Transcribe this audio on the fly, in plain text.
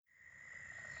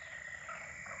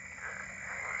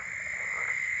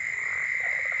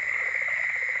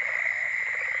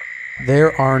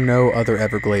There are no other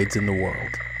Everglades in the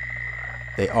world.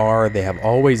 They have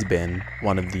always been,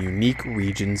 one of the unique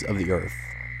regions of the earth,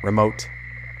 remote,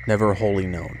 never wholly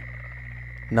known.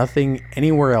 Nothing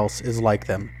anywhere else is like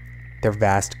them. Their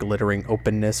vast glittering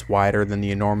openness, wider than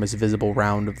the enormous visible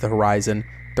round of the horizon,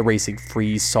 the racing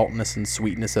freeze, saltness and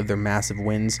sweetness of their massive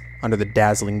winds under the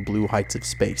dazzling blue heights of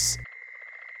space.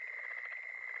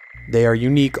 They are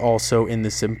unique also in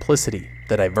the simplicity,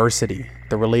 the diversity,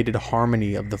 the related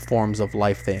harmony of the forms of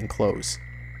life they enclose.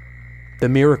 The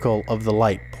miracle of the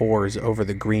light pours over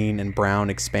the green and brown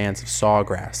expanse of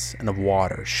sawgrass and of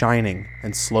water, shining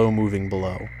and slow-moving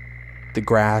below. The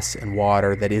grass and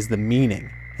water that is the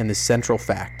meaning and the central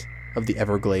fact of the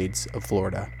Everglades of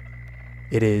Florida.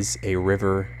 It is a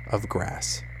river of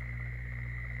grass.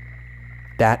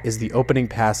 That is the opening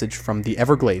passage from The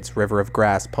Everglades River of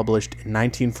Grass, published in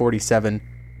 1947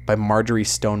 by Marjory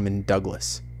Stoneman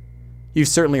Douglas. You've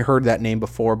certainly heard that name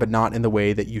before, but not in the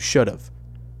way that you should have.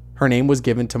 Her name was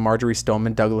given to Marjory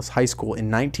Stoneman Douglas High School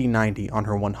in 1990 on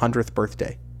her 100th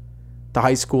birthday. The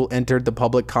high school entered the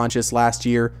public conscious last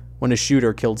year when a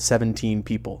shooter killed 17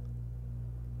 people.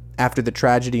 After the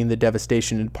tragedy and the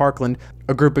devastation in Parkland,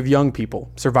 a group of young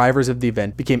people, survivors of the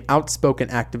event, became outspoken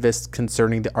activists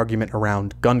concerning the argument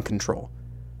around gun control.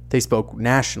 They spoke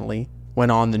nationally,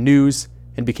 went on the news,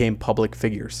 and became public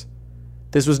figures.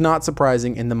 This was not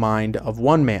surprising in the mind of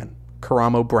one man,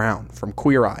 Karamo Brown from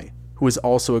Queer Eye, who was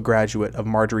also a graduate of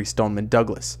Marjory Stoneman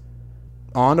Douglas.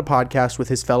 On a podcast with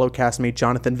his fellow castmate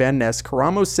Jonathan Van Ness,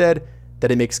 Karamo said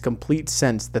that it makes complete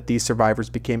sense that these survivors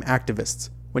became activists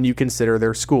when you consider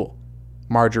their school,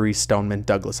 Marjory Stoneman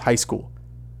Douglas High School.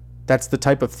 That's the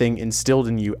type of thing instilled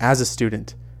in you as a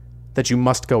student, that you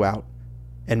must go out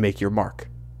and make your mark.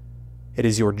 It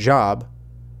is your job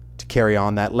to carry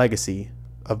on that legacy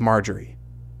of Marjory.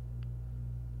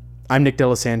 I'm Nick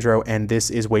D'Alessandro, and this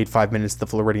is Wait 5 Minutes, the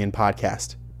Floridian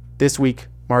podcast. This week,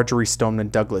 Marjory Stoneman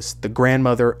Douglas, the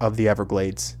grandmother of the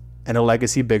Everglades, and a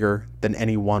legacy bigger than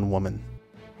any one woman.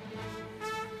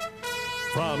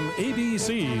 From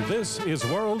ABC, this is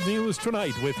World News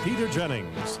Tonight with Peter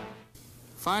Jennings.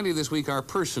 Finally this week, our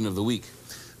person of the week.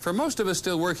 For most of us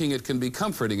still working, it can be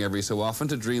comforting every so often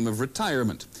to dream of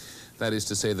retirement. That is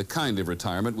to say, the kind of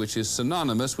retirement which is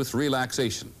synonymous with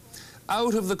relaxation.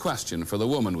 Out of the question for the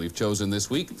woman we've chosen this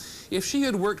week. If she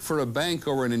had worked for a bank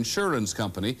or an insurance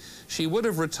company, she would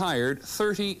have retired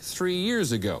 33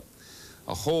 years ago.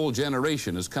 A whole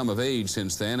generation has come of age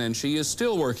since then, and she is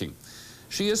still working.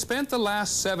 She has spent the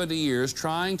last 70 years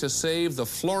trying to save the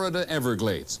Florida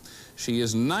Everglades. She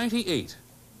is 98,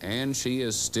 and she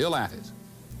is still at it.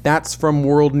 That's from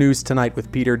World News Tonight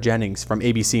with Peter Jennings from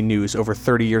ABC News over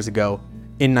 30 years ago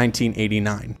in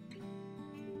 1989.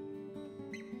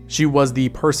 She was the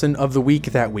person of the week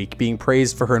that week, being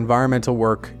praised for her environmental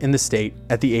work in the state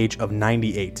at the age of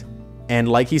 98. And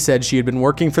like he said, she had been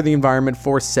working for the environment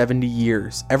for 70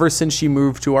 years, ever since she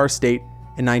moved to our state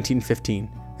in 1915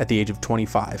 at the age of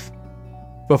 25.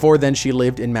 Before then, she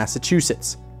lived in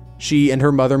Massachusetts. She and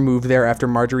her mother moved there after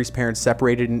Marjory's parents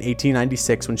separated in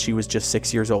 1896 when she was just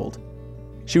 6 years old.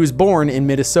 She was born in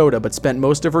Minnesota, but spent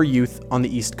most of her youth on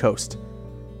the East Coast.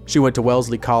 She went to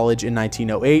Wellesley College in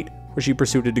 1908, where she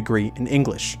pursued a degree in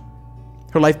English.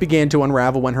 Her life began to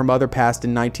unravel when her mother passed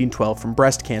in 1912 from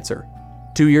breast cancer.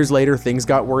 2 years later, things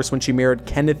got worse when she married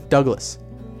Kenneth Douglas,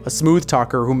 a smooth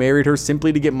talker who married her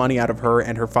simply to get money out of her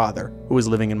and her father, who was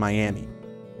living in Miami.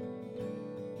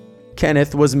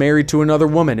 Kenneth was married to another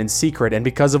woman in secret, and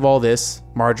because of all this,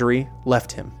 Marjory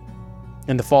left him.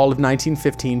 In the fall of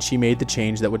 1915, she made the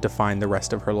change that would define the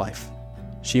rest of her life.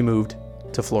 She moved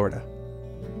to Florida.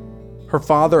 Her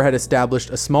father had established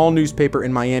a small newspaper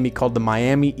in Miami called the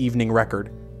Miami Evening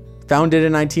Record. Founded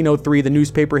in 1903, the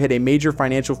newspaper hit a major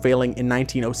financial failing in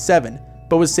 1907,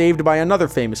 but was saved by another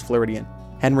famous Floridian,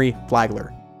 Henry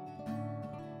Flagler.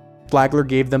 Flagler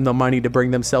gave them the money to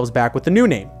bring themselves back with a new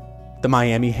name, the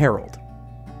Miami Herald.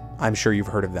 I'm sure you've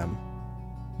heard of them.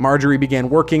 Marjory began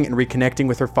working and reconnecting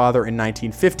with her father in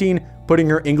 1915, putting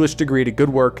her English degree to good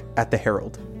work at the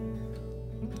Herald.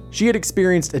 She had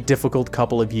experienced a difficult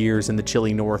couple of years in the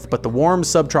chilly north, but the warm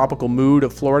subtropical mood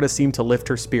of Florida seemed to lift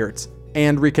her spirits,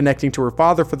 and reconnecting to her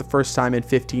father for the first time in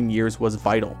 15 years was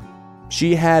vital.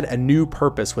 She had a new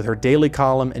purpose with her daily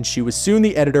column, and she was soon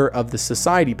the editor of the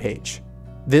Society page.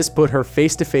 This put her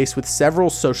face to face with several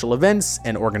social events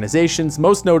and organizations,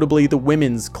 most notably the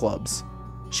women's clubs.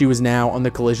 She was now on the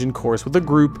collision course with a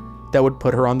group that would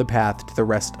put her on the path to the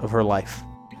rest of her life.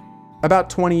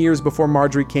 About 20 years before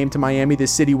Marjory came to Miami, the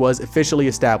city was officially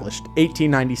established,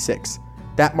 1896.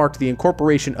 That marked the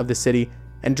incorporation of the city,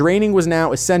 and draining was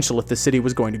now essential if the city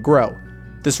was going to grow.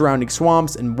 The surrounding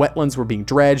swamps and wetlands were being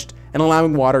dredged, and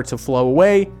allowing water to flow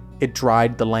away, it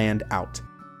dried the land out.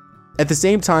 At the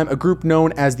same time, a group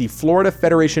known as the Florida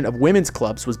Federation of Women's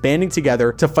Clubs was banding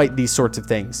together to fight these sorts of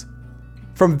things.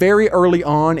 From very early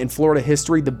on in Florida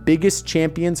history, the biggest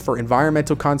champions for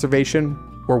environmental conservation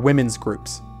were women's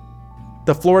groups.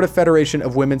 The Florida Federation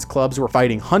of Women's Clubs were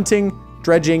fighting hunting,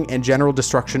 dredging, and general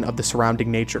destruction of the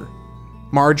surrounding nature.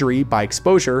 Marjorie, by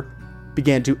exposure,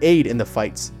 began to aid in the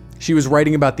fights. She was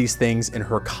writing about these things in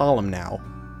her column now.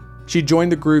 She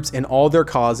joined the groups in all their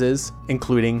causes,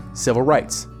 including civil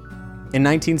rights. In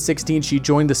 1916, she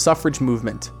joined the suffrage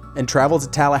movement and traveled to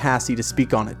Tallahassee to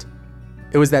speak on it.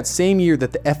 It was that same year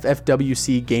that the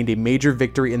FFWC gained a major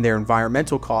victory in their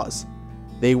environmental cause.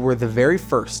 They were the very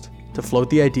first to float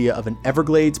the idea of an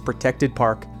Everglades protected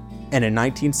park, and in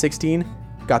 1916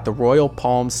 got the Royal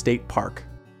Palm State Park.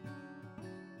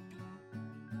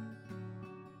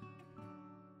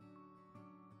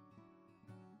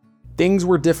 Things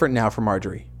were different now for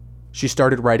Marjorie. She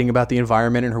started writing about the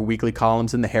environment in her weekly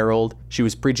columns in the Herald. She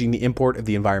was preaching the import of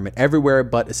the environment everywhere,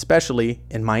 but especially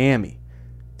in Miami.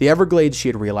 The Everglades, she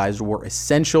had realized, were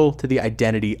essential to the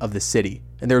identity of the city,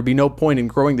 and there would be no point in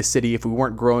growing the city if we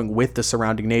weren't growing with the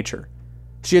surrounding nature.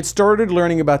 She had started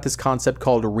learning about this concept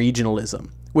called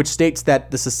regionalism, which states that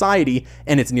the society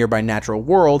and its nearby natural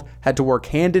world had to work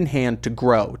hand in hand to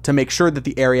grow, to make sure that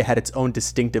the area had its own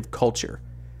distinctive culture.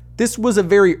 This was a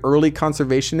very early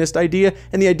conservationist idea,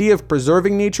 and the idea of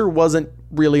preserving nature wasn't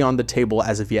really on the table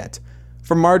as of yet.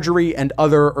 For Marjorie and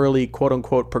other early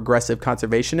quote-unquote progressive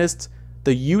conservationists,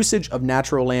 the usage of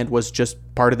natural land was just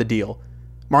part of the deal.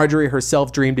 Marjorie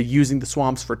herself dreamed of using the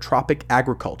swamps for tropic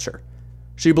agriculture.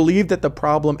 She believed that the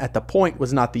problem at the point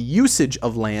was not the usage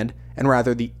of land, and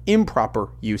rather the improper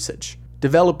usage.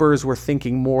 Developers were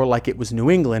thinking more like it was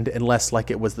New England and less like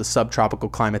it was the subtropical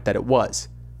climate that it was.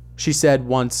 She said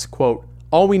once, quote,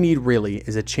 "All we need really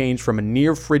is a change from a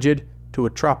near frigid to a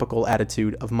tropical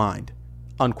attitude of mind,"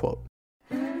 unquote.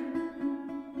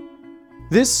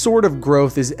 This sort of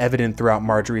growth is evident throughout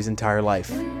Marjorie's entire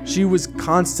life. She was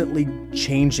constantly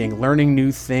changing, learning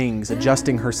new things,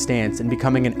 adjusting her stance, and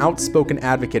becoming an outspoken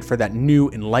advocate for that new,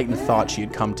 enlightened thought she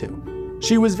had come to.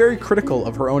 She was very critical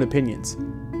of her own opinions.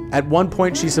 At one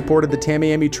point, she supported the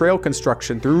Tamiami Trail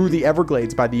construction through the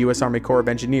Everglades by the U.S. Army Corps of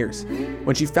Engineers.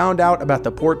 When she found out about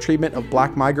the poor treatment of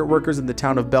black migrant workers in the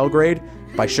town of Belgrade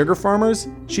by sugar farmers,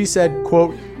 she said,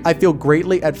 quote, "I feel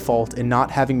greatly at fault in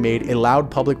not having made a loud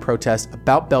public protest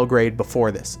about Belgrade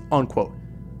before this," unquote.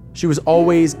 She was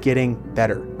always getting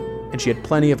better, and she had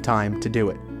plenty of time to do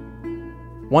it.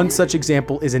 One such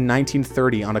example is in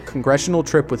 1930 on a congressional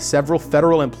trip with several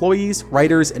federal employees,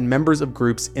 writers, and members of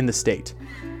groups in the state.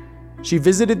 She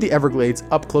visited the Everglades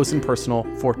up close and personal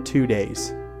for 2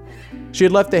 days. She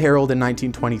had left the Herald in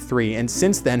 1923 and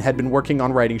since then had been working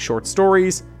on writing short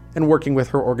stories and working with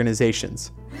her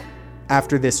organizations.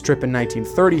 After this trip in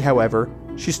 1930, however,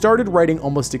 she started writing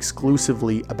almost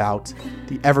exclusively about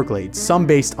the Everglades, some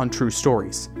based on true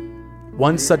stories.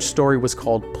 One such story was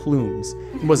called Plumes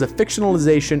and was a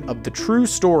fictionalization of the true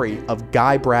story of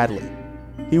Guy Bradley.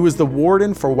 He was the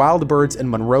warden for wild birds in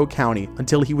Monroe County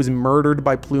until he was murdered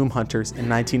by plume hunters in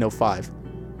 1905.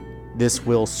 This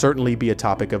will certainly be a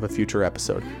topic of a future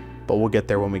episode, but we'll get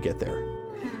there when we get there.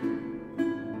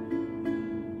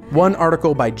 One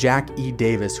article by Jack E.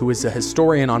 Davis, who is a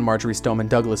historian on Marjorie Stoneman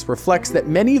Douglas, reflects that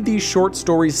many of these short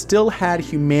stories still had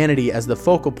humanity as the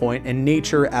focal point and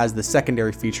nature as the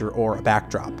secondary feature or a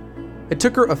backdrop. It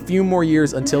took her a few more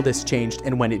years until this changed,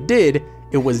 and when it did,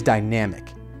 it was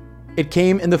dynamic. It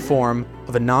came in the form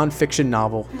of a non-fiction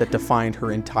novel that defined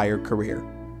her entire career.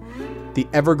 The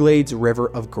Everglades River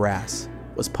of Grass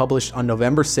was published on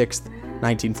November 6,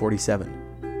 1947.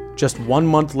 Just 1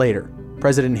 month later,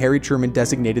 President Harry Truman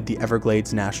designated the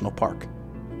Everglades National Park.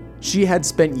 She had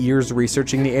spent years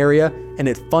researching the area, and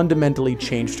it fundamentally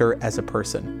changed her as a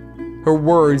person. Her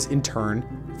words, in turn,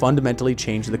 fundamentally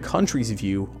changed the country's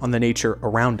view on the nature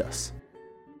around us.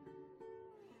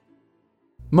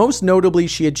 Most notably,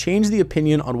 she had changed the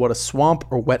opinion on what a swamp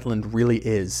or wetland really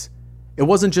is. It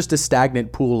wasn't just a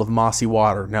stagnant pool of mossy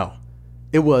water, no.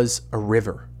 It was a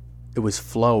river. It was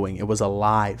flowing. It was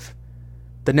alive.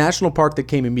 The national park that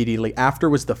came immediately after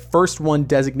was the first one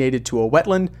designated to a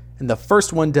wetland and the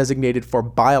first one designated for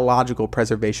biological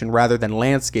preservation rather than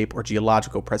landscape or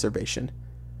geological preservation.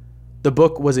 The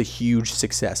book was a huge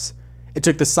success. It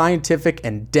took the scientific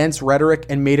and dense rhetoric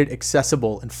and made it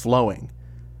accessible and flowing.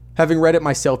 Having read it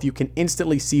myself, you can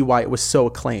instantly see why it was so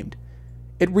acclaimed.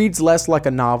 It reads less like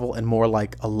a novel and more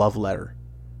like a love letter.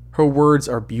 Her words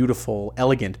are beautiful,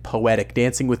 elegant, poetic,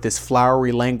 dancing with this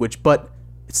flowery language, but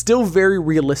it's still very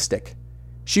realistic.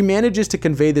 She manages to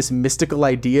convey this mystical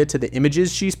idea to the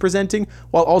images she's presenting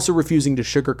while also refusing to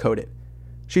sugarcoat it.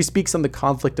 She speaks on the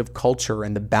conflict of culture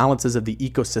and the balances of the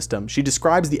ecosystem. She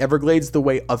describes the Everglades the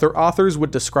way other authors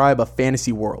would describe a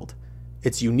fantasy world.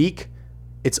 It's unique,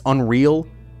 it's unreal,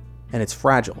 and it's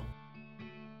fragile.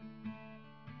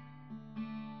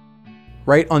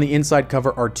 Right on the inside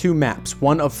cover are two maps,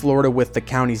 one of Florida with the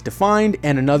counties defined,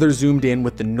 and another zoomed in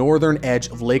with the northern edge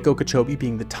of Lake Okeechobee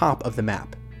being the top of the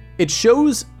map. It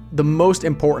shows the most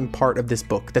important part of this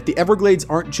book, that the Everglades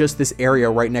aren't just this area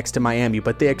right next to Miami,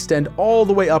 but they extend all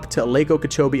the way up to Lake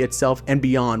Okeechobee itself and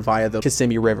beyond via the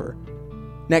Kissimmee River.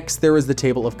 Next, there is the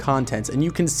table of contents, and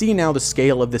you can see now the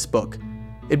scale of this book.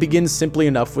 It begins simply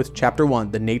enough with Chapter 1,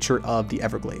 the nature of the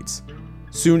Everglades.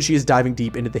 Soon she is diving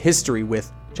deep into the history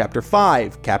with Chapter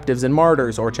 5, Captives and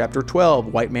Martyrs, or Chapter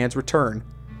 12, White Man's Return.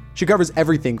 She covers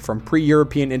everything from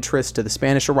pre-European interest to the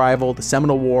Spanish arrival, the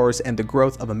Seminole Wars, and the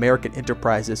growth of American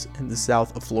enterprises in the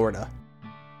south of Florida.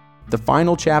 The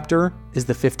final chapter is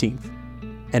the 15th,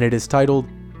 and it is titled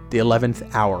The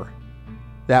 11th Hour.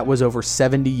 That was over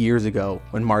 70 years ago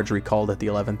when Marjorie called it the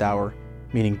 11th hour,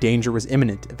 meaning danger was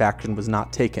imminent if action was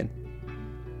not taken.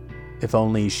 If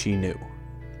only she knew.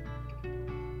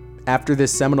 After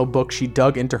this seminal book, she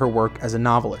dug into her work as a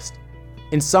novelist.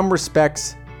 In some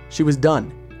respects, she was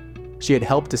done. She had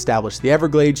helped establish the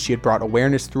Everglades, she had brought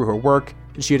awareness through her work,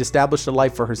 and she had established a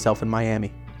life for herself in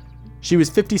Miami. She was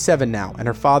 57 now, and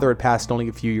her father had passed only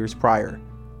a few years prior.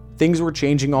 Things were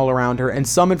changing all around her, and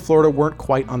some in Florida weren't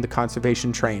quite on the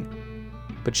conservation train.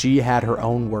 But she had her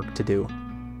own work to do.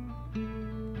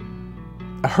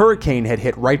 A hurricane had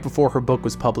hit right before her book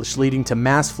was published, leading to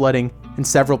mass flooding and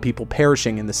several people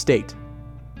perishing in the state.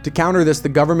 To counter this, the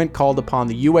government called upon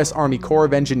the U.S. Army Corps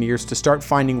of Engineers to start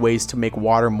finding ways to make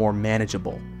water more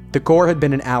manageable. The Corps had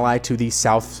been an ally to the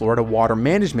South Florida Water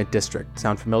Management District,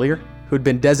 sound familiar? Who had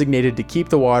been designated to keep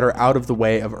the water out of the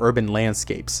way of urban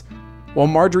landscapes. While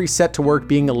Marjorie set to work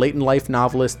being a late-in-life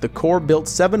novelist, the Corps built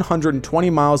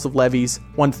 720 miles of levees,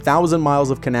 1,000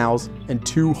 miles of canals, and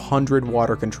 200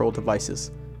 water control devices.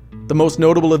 The most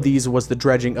notable of these was the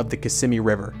dredging of the Kissimmee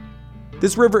River.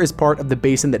 This river is part of the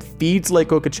basin that feeds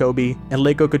Lake Okeechobee, and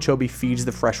Lake Okeechobee feeds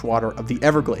the freshwater of the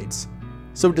Everglades.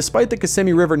 So despite the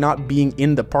Kissimmee River not being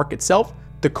in the park itself,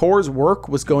 the Corps' work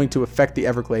was going to affect the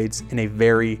Everglades in a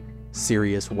very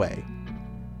serious way.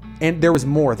 And there was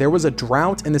more. There was a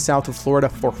drought in the south of Florida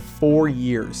for 4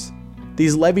 years.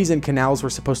 These levees and canals were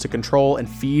supposed to control and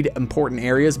feed important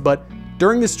areas, but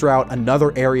during this drought,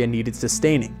 another area needed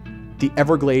sustaining. The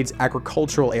Everglades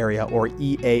Agricultural Area, or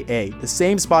EAA, the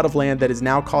same spot of land that is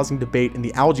now causing debate in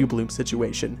the algae bloom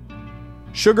situation.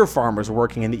 Sugar farmers were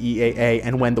working in the EAA,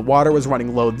 and when the water was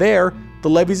running low there, the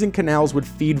levees and canals would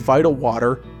feed vital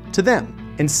water to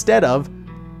them, instead of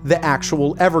the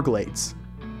actual Everglades.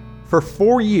 For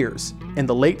 4 years, in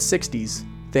the late 60s,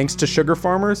 thanks to sugar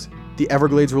farmers, the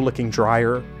Everglades were looking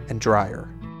drier and drier.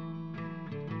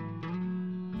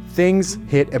 Things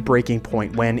hit a breaking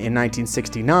point when, in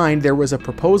 1969, there was a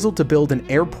proposal to build an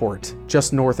airport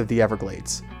just north of the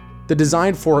Everglades. The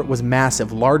design for it was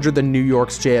massive, larger than New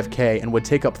York's JFK, and would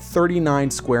take up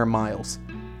 39 square miles.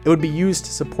 It would be used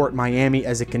to support Miami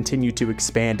as it continued to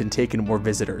expand and take in more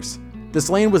visitors. This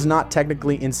land was not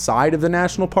technically inside of the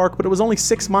national park, but it was only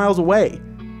 6 miles away.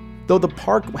 Though the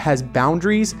park has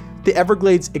boundaries, the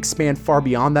Everglades expand far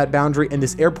beyond that boundary, and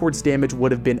this airport's damage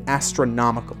would have been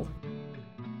astronomical.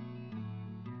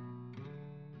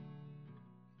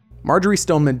 Marjorie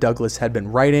Stoneman Douglas had been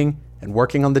writing and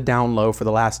working on the down low for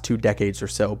the last 2 decades or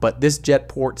so, but this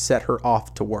jetport set her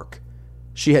off to work.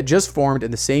 She had just formed in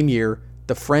the same year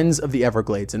the Friends of the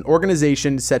Everglades, an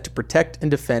organization set to protect and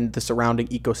defend the surrounding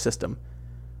ecosystem.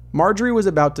 Marjorie was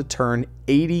about to turn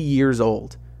 80 years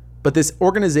old, but this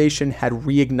organization had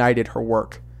reignited her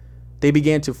work. They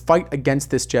began to fight against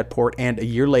this jetport, and a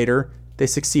year later, they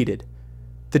succeeded.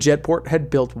 The jetport had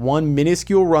built one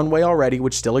minuscule runway already,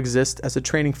 which still exists as a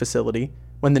training facility,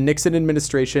 when the Nixon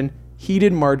administration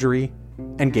heeded Marjorie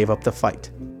and gave up the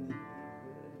fight.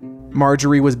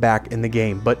 Marjorie was back in the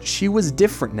game, but she was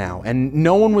different now, and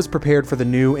no one was prepared for the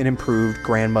new and improved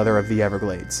grandmother of the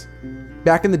Everglades.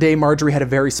 Back in the day, Marjorie had a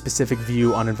very specific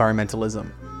view on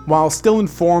environmentalism. While still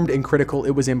informed and critical,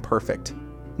 it was imperfect.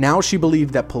 Now she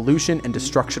believed that pollution and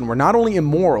destruction were not only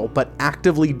immoral, but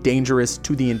actively dangerous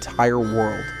to the entire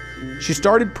world. She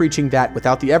started preaching that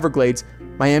without the Everglades,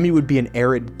 Miami would be an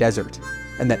arid desert,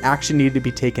 and that action needed to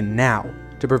be taken now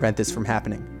to prevent this from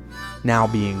happening, now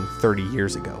being 30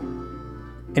 years ago.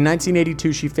 In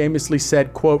 1982, she famously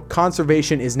said, quote,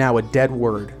 "Conservation is now a dead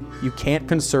word. You can't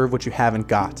conserve what you haven't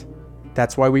got.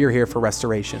 That's why we are here for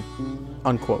restoration,"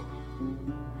 unquote.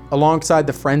 Alongside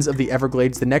the Friends of the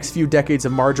Everglades, the next few decades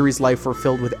of Marjorie's life were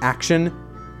filled with action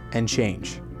and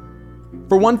change.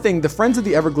 For one thing, the Friends of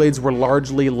the Everglades were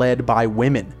largely led by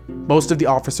women. Most of the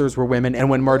officers were women, and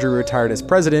when Marjorie retired as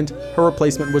president, her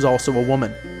replacement was also a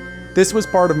woman. This was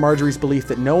part of Marjorie's belief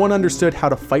that no one understood how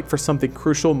to fight for something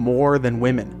crucial more than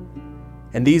women.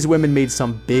 And these women made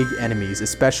some big enemies,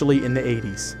 especially in the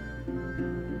 80s.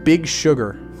 Big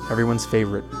Sugar, everyone's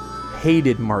favorite,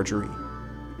 hated Marjorie.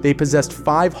 They possessed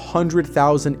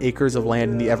 500,000 acres of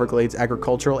land in the Everglades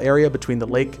agricultural area between the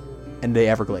lake and the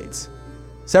Everglades.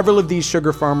 Several of these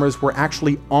sugar farmers were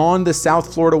actually on the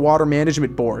South Florida Water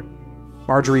Management Board.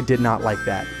 Marjorie did not like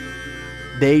that.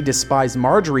 They despised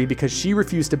Marjorie because she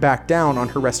refused to back down on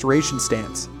her restoration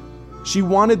stance. She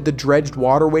wanted the dredged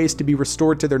waterways to be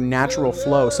restored to their natural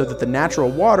flow so that the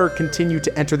natural water continued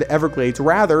to enter the Everglades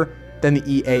rather than the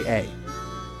EAA.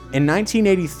 In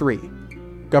 1983,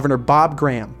 Governor Bob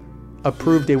Graham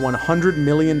approved a $100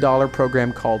 million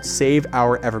program called Save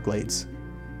Our Everglades.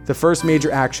 The first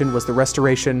major action was the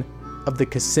restoration of the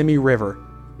Kissimmee River.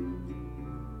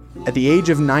 At the age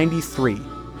of 93,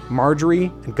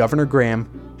 Marjorie and Governor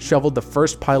Graham shoveled the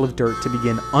first pile of dirt to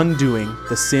begin undoing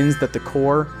the sins that the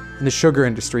Corps and the sugar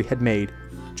industry had made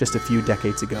just a few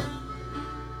decades ago.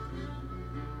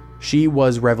 She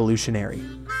was revolutionary.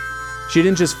 She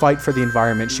didn't just fight for the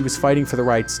environment, she was fighting for the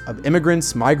rights of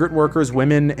immigrants, migrant workers,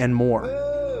 women, and more.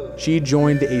 She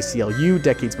joined the ACLU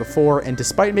decades before, and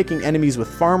despite making enemies with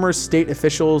farmers, state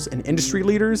officials, and industry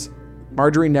leaders,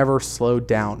 Marjorie never slowed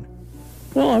down.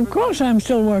 Well, of course I'm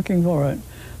still working for it.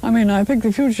 I think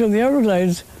the future of the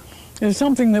Everglades is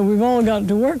something that we've all got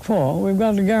to work for. We've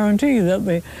got to guarantee that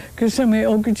the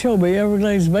Kissimmee-Okeechobee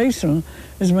Everglades Basin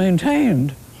is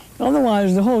maintained.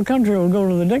 Otherwise, the whole country will go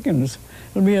to the dickens.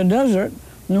 It'll be a desert, and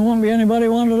there won't be anybody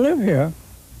want to live here.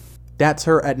 That's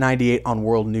her at 98 on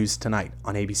World News Tonight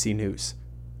on ABC News.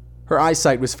 Her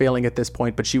eyesight was failing at this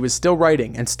point, but she was still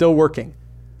writing and still working.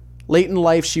 Late in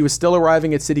life, she was still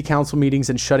arriving at city council meetings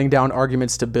and shutting down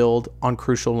arguments to build on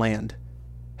crucial land.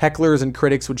 Hecklers and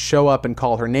critics would show up and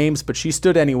call her names, but she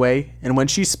stood anyway, and when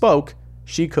she spoke,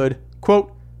 she could,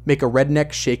 quote, make a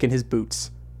redneck shake in his boots,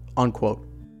 unquote.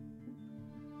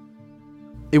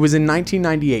 It was in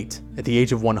 1998, at the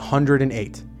age of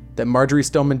 108, that Marjorie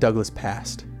Stoneman Douglas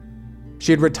passed.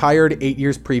 She had retired 8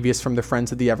 years previous from the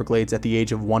Friends of the Everglades at the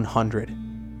age of 100.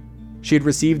 She had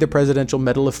received the Presidential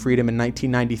Medal of Freedom in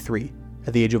 1993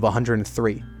 at the age of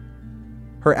 103.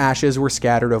 Her ashes were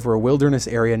scattered over a wilderness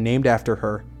area named after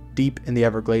her deep in the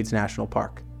Everglades National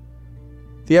Park.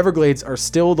 The Everglades are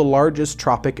still the largest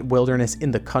tropic wilderness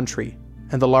in the country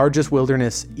and the largest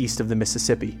wilderness east of the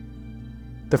Mississippi.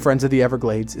 The Friends of the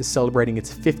Everglades is celebrating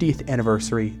its 50th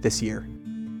anniversary this year.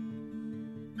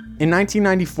 In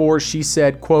 1994, she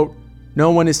said, quote,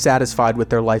 "No one is satisfied with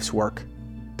their life's work.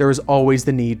 There is always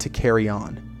the need to carry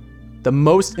on. The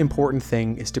most important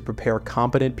thing is to prepare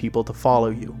competent people to follow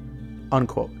you,"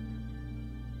 unquote.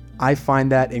 I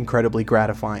find that incredibly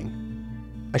gratifying.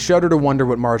 I shudder to wonder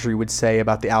what Marjorie would say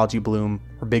about the algae bloom,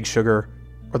 or Big Sugar,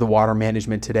 or the water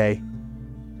management today.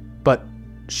 But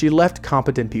she left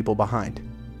competent people behind.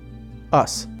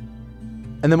 Us.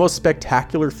 And the most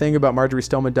spectacular thing about Marjorie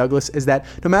Stoneman Douglas is that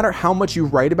no matter how much you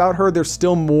write about her, there's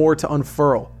still more to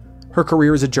unfurl. Her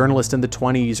career as a journalist in the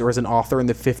 20s, or as an author in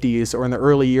the 50s, or in the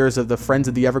early years of the Friends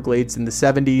of the Everglades in the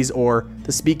 70s, or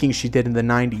the speaking she did in the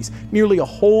 90s. Nearly a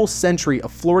whole century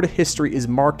of Florida history is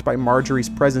marked by Marjorie's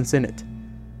presence in it.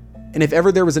 And if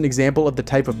ever there was an example of the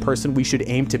type of person we should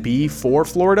aim to be for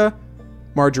Florida,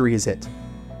 Marjorie is it.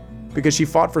 Because she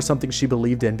fought for something she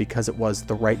believed in because it was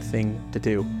the right thing to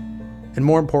do. And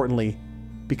more importantly,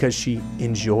 because she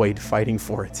enjoyed fighting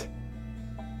for it.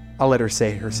 I'll let her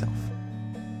say it herself.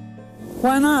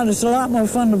 Why not? It's a lot more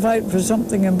fun to fight for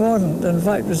something important than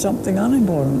fight for something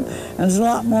unimportant. And it's a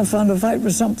lot more fun to fight for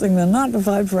something than not to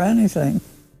fight for anything.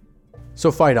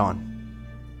 So fight on.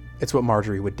 It's what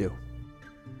Marjorie would do.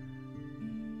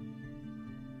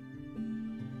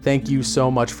 Thank you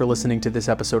so much for listening to this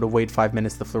episode of Wait 5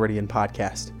 Minutes, the Floridian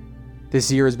podcast.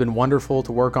 This year has been wonderful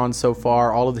to work on so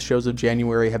far. All of the shows of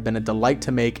January have been a delight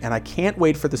to make, and I can't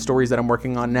wait for the stories that I'm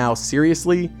working on now.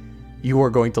 Seriously, you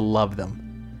are going to love them.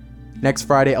 Next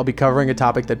Friday, I'll be covering a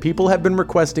topic that people have been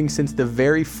requesting since the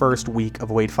very first week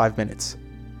of Wait 5 Minutes.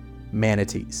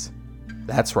 Manatees.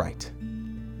 That's right.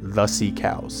 The sea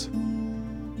cows.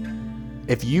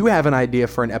 If you have an idea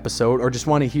for an episode or just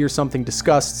want to hear something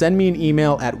discussed, send me an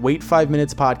email at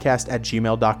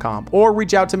wait5minutespodcast@gmail.com or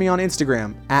reach out to me on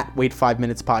Instagram at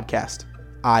wait5minutespodcast.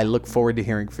 I look forward to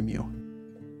hearing from you.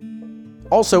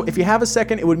 Also, if you have a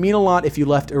second, it would mean a lot if you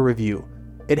left a review.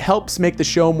 It helps make the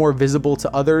show more visible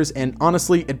to others, and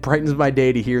honestly, it brightens my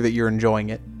day to hear that you're enjoying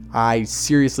it. I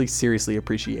seriously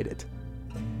appreciate it.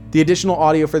 The additional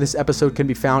audio for this episode can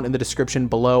be found in the description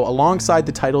below, alongside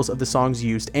the titles of the songs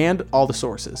used and all the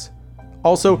sources.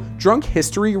 Also, Drunk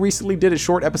History recently did a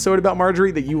short episode about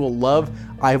Marjorie that you will love.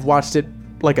 I have watched it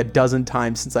like a dozen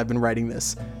times since I've been writing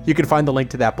this. You can find the link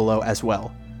to that below as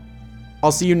well.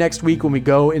 I'll see you next week when we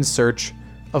go in search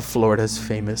of Florida's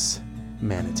famous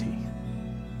manatee.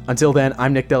 Until then,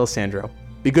 I'm Nick D'Alessandro.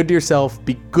 Be good to yourself,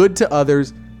 be good to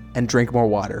others, and drink more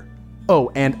water.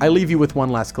 Oh, and I leave you with one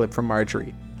last clip from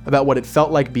Marjorie about what it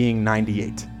felt like being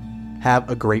 98. Have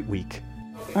a great week.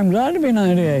 I'm glad to be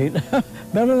 98.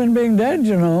 Better than being dead,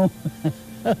 you know.